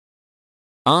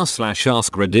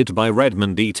r/AskReddit by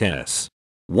Redmond ETS.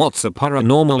 What's a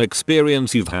paranormal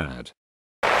experience you've had?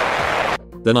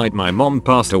 The night my mom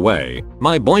passed away,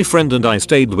 my boyfriend and I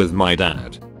stayed with my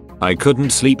dad. I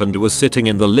couldn't sleep and was sitting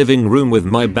in the living room with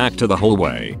my back to the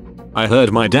hallway. I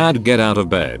heard my dad get out of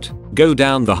bed, go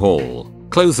down the hall,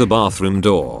 close the bathroom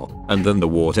door, and then the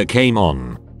water came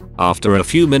on. After a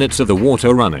few minutes of the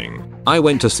water running, I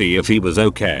went to see if he was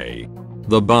okay.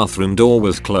 The bathroom door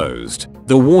was closed,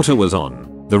 the water was on,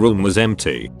 the room was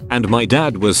empty, and my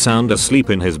dad was sound asleep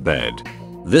in his bed.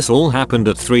 This all happened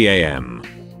at 3 AM.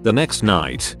 The next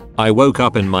night, I woke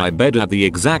up in my bed at the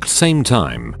exact same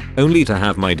time, only to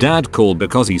have my dad call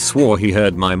because he swore he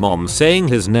heard my mom saying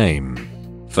his name.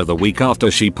 For the week after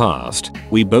she passed,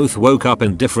 we both woke up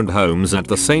in different homes at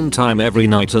the same time every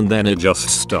night and then it just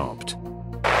stopped.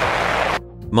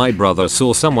 My brother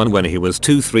saw someone when he was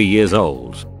 2-3 years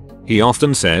old. He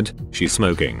often said, "She's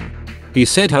smoking." He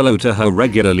said hello to her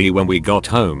regularly when we got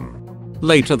home.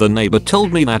 Later the neighbor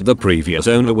told me that the previous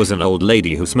owner was an old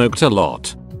lady who smoked a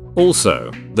lot. Also,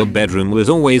 the bedroom was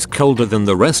always colder than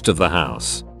the rest of the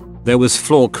house. There was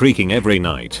floor creaking every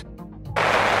night.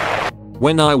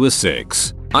 When I was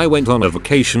 6, I went on a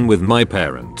vacation with my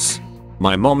parents.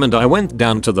 My mom and I went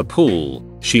down to the pool,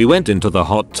 she went into the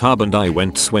hot tub and I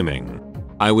went swimming.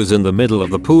 I was in the middle of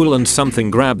the pool and something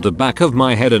grabbed the back of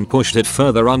my head and pushed it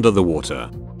further under the water.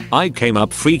 I came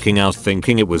up freaking out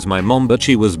thinking it was my mom, but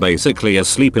she was basically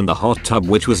asleep in the hot tub,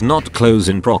 which was not close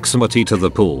in proximity to the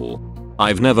pool.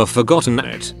 I've never forgotten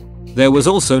it. There was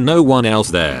also no one else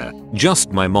there,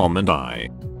 just my mom and I.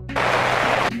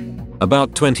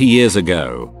 About 20 years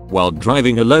ago, while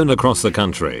driving alone across the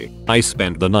country, I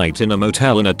spent the night in a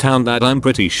motel in a town that I'm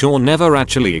pretty sure never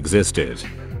actually existed.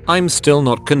 I'm still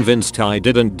not convinced I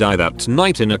didn't die that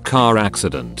night in a car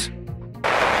accident.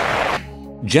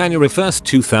 January 1st,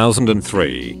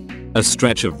 2003. A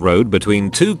stretch of road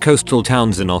between two coastal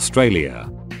towns in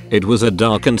Australia. It was a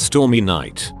dark and stormy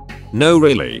night. No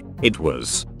really, it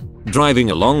was. Driving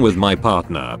along with my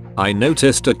partner, I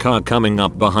noticed a car coming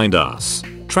up behind us,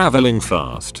 traveling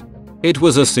fast. It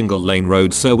was a single lane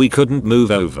road so we couldn't move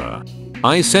over.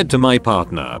 I said to my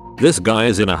partner, "This guy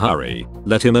is in a hurry,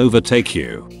 let him overtake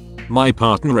you." My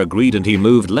partner agreed and he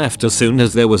moved left as soon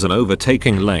as there was an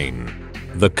overtaking lane.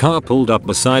 The car pulled up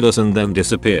beside us and then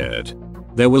disappeared.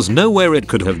 There was nowhere it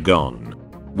could have gone.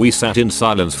 We sat in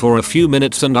silence for a few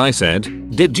minutes and I said,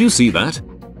 "Did you see that?"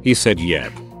 He said,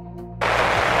 "Yep."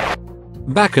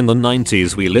 Back in the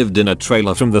 90s we lived in a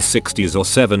trailer from the 60s or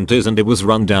 70s and it was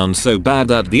run down so bad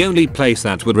that the only place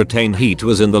that would retain heat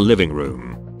was in the living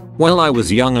room. Well, I was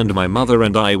young and my mother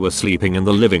and I were sleeping in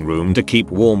the living room to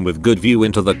keep warm with good view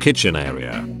into the kitchen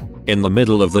area. In the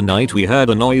middle of the night we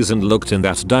heard a noise and looked in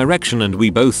that direction and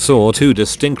we both saw two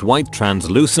distinct white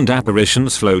translucent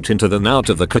apparitions float into and out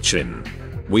of the kitchen.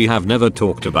 We have never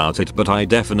talked about it, but I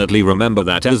definitely remember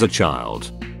that as a child.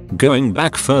 Going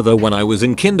back further, when I was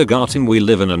in kindergarten we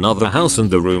live in another house and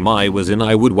the room I was in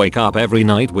I would wake up every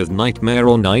night with nightmare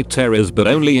or night terrors, but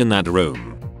only in that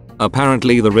room.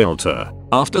 Apparently the realtor,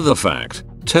 after the fact,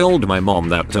 told my mom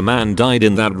that a man died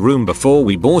in that room before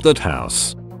we bought that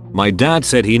house. My dad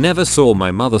said he never saw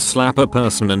my mother slap a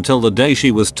person until the day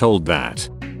she was told that.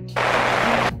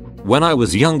 When I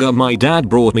was younger my dad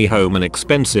brought me home an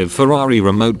expensive Ferrari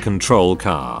remote control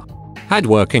car. Had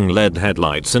working LED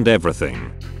headlights and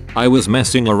everything. I was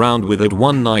messing around with it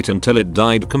one night until it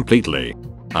died completely.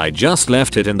 I just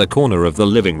left it in the corner of the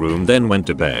living room then went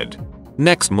to bed.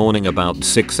 Next morning about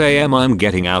 6 AM I'm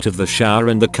getting out of the shower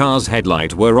and the car's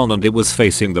headlight were on and it was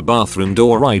facing the bathroom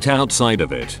door right outside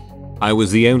of it. I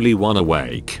was the only one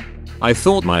awake. I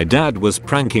thought my dad was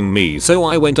pranking me so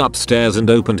I went upstairs and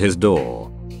opened his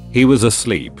door. He was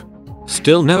asleep.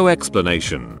 Still no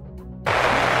explanation.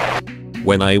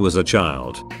 When I was a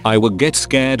child, I would get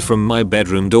scared from my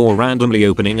bedroom door randomly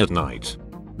opening at night.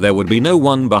 There would be no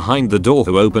one behind the door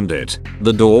who opened it,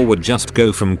 the door would just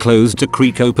go from closed to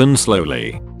creak open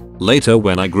slowly. Later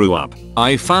when I grew up,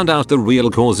 I found out the real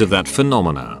cause of that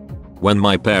phenomena. When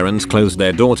my parents closed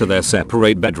their door to their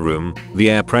separate bedroom, the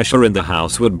air pressure in the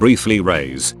house would briefly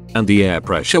raise, and the air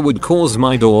pressure would cause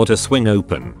my door to swing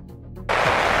open.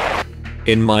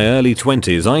 In my early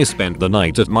 20s I spent the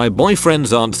night at my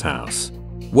boyfriend's aunt's house.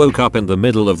 Woke up in the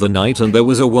middle of the night and there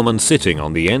was a woman sitting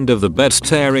on the end of the bed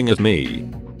staring at me.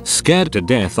 Scared to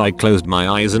death I closed my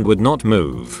eyes and would not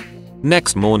move.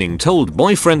 Next morning told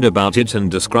boyfriend about it and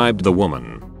described the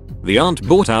woman. The aunt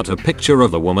brought out a picture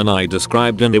of the woman I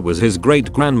described and it was his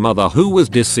great grandmother who was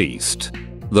deceased.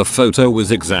 The photo was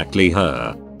exactly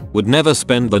her. Would never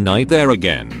spend the night there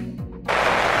again.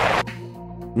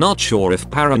 Not sure if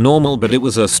paranormal, but it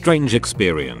was a strange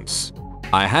experience.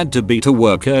 I had to be to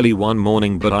work early one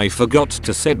morning, but I forgot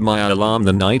to set my alarm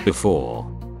the night before.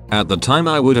 At the time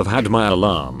I would have had my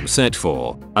alarm set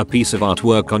for, a piece of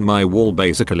artwork on my wall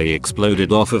basically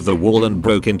exploded off of the wall and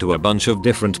broke into a bunch of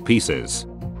different pieces.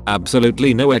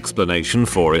 Absolutely no explanation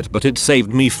for it, but it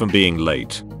saved me from being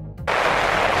late.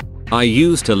 I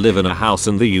used to live in a house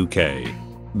in the UK.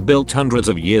 Built hundreds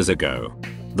of years ago.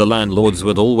 The landlords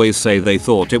would always say they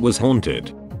thought it was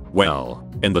haunted. Well,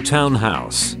 in the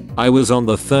townhouse, I was on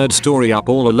the 3rd story up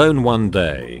all alone one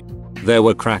day. There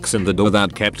were cracks in the door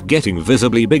that kept getting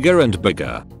visibly bigger and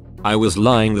bigger. I was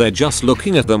lying there just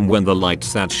looking at them when the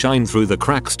lights that shine through the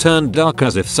cracks turned dark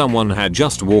as if someone had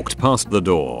just walked past the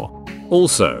door.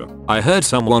 Also, I heard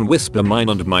someone whisper mine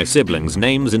and my siblings'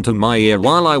 names into my ear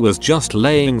while I was just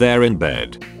laying there in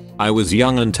bed. I was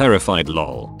young and terrified,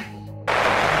 lol.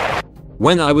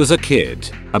 When I was a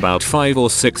kid, about 5 or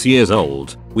 6 years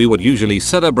old, we would usually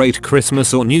celebrate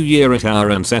Christmas or New Year at our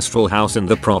ancestral house in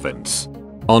the province.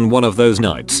 On one of those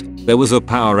nights, there was a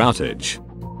power outage.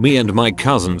 Me and my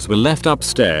cousins were left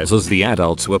upstairs as the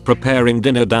adults were preparing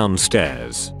dinner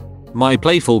downstairs. My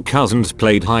playful cousins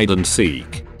played hide and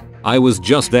seek. I was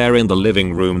just there in the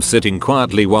living room sitting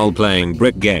quietly while playing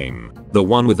brick game, the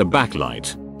one with the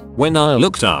backlight. When I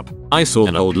looked up, I saw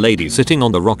an old lady sitting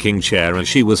on the rocking chair and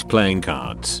she was playing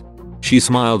cards. She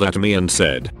smiled at me and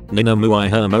said, "Nina Muai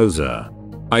Hermosa."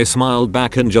 I smiled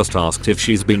back and just asked if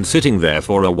she's been sitting there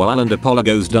for a while and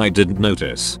apologized I didn't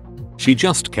notice. She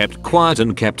just kept quiet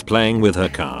and kept playing with her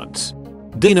cards.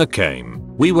 Dinner came.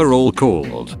 We were all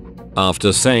called.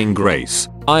 After saying grace,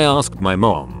 I asked my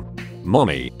mom,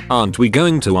 "Mommy, aren't we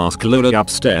going to ask Lola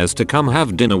upstairs to come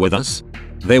have dinner with us?"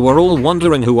 They were all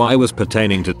wondering who I was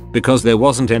pertaining to because there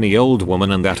wasn't any old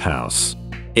woman in that house.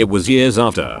 It was years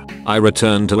after I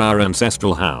returned to our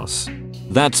ancestral house.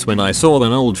 That's when I saw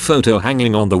an old photo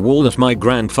hanging on the wall at my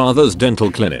grandfather's dental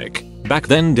clinic. Back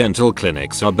then dental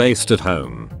clinics are based at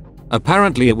home.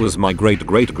 Apparently it was my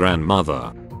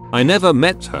great-great-grandmother. I never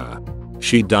met her.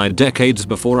 She died decades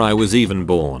before I was even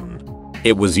born.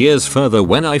 It was years further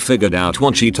when I figured out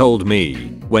what she told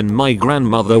me, when my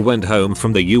grandmother went home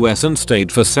from the US and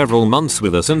stayed for several months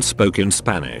with us and spoke in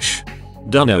Spanish.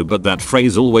 Dunno, but that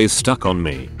phrase always stuck on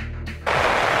me.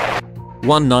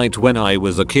 One night when I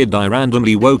was a kid I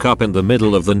randomly woke up in the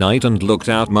middle of the night and looked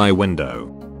out my window.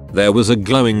 There was a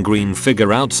glowing green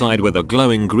figure outside with a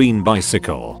glowing green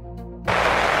bicycle.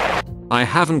 I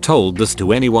haven't told this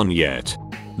to anyone yet.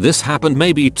 This happened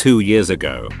maybe 2 years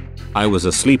ago. I was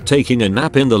asleep taking a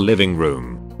nap in the living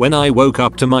room when I woke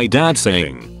up to my dad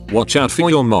saying, "Watch out for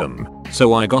your mom."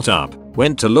 So I got up,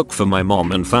 went to look for my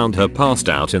mom and found her passed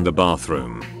out in the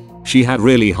bathroom. She had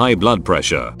really high blood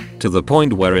pressure, to the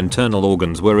point where internal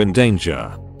organs were in danger.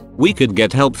 We could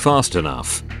get help fast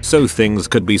enough, so things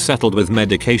could be settled with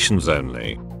medications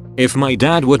only. If my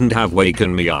dad wouldn't have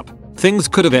waken me up, things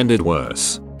could have ended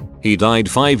worse. He died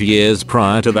 5 years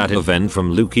prior to that event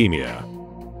from leukemia.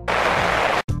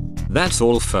 That's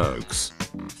all folks.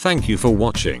 Thank you for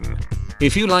watching.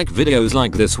 If you like videos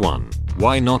like this one,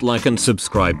 why not like and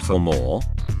subscribe for more?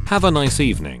 Have a nice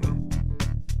evening.